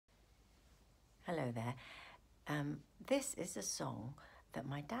Hello there. This is a song that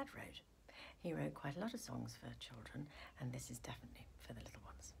my dad wrote. He wrote quite a lot of songs for children, and this is definitely for the little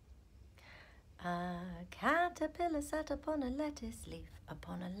ones. A caterpillar sat upon a lettuce leaf,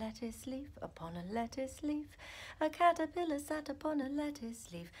 upon a lettuce leaf, upon a lettuce leaf. A caterpillar sat upon a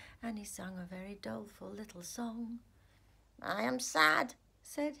lettuce leaf, and he sung a very doleful little song. "I am sad,"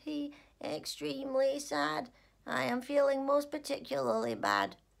 said he, "extremely sad. I am feeling most particularly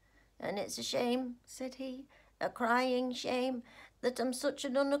bad. And it's a shame," said he, "a crying shame, that I'm such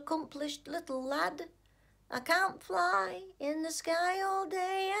an unaccomplished little lad. I can't fly in the sky all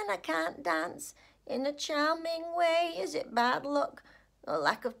day, and I can't dance in a charming way. Is it bad luck or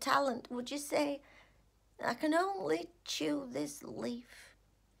lack of talent, would you say? I can only chew this leaf."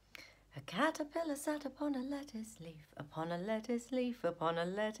 A caterpillar sat upon a lettuce leaf, upon a lettuce leaf, upon a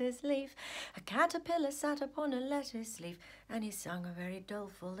lettuce leaf. A caterpillar sat upon a lettuce leaf, and he sung a very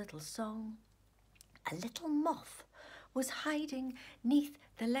doleful little song. A little moth was hiding neath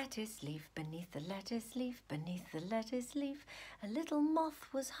the lettuce leaf, beneath the lettuce leaf, beneath the lettuce leaf. A little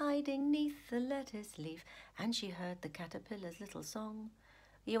moth was hiding neath the lettuce leaf, and she heard the caterpillar's little song.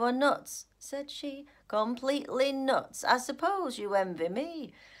 "You are nuts," said she, "completely nuts. I suppose you envy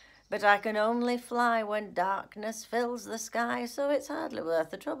me. But I can only fly when darkness fills the sky, so it's hardly worth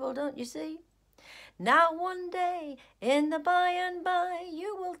the trouble, don't you see? Now one day, in the by and by,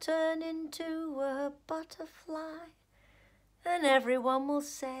 you will turn into a butterfly, and everyone will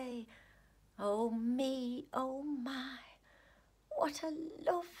say, 'Oh me, oh my, what a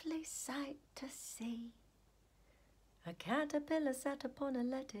lovely sight to see.'" A caterpillar sat upon a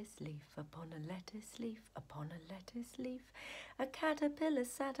lettuce leaf, upon a lettuce leaf, upon a lettuce leaf. A caterpillar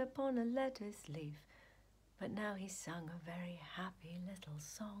sat upon a lettuce leaf, but now he sung a very happy little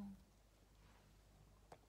song.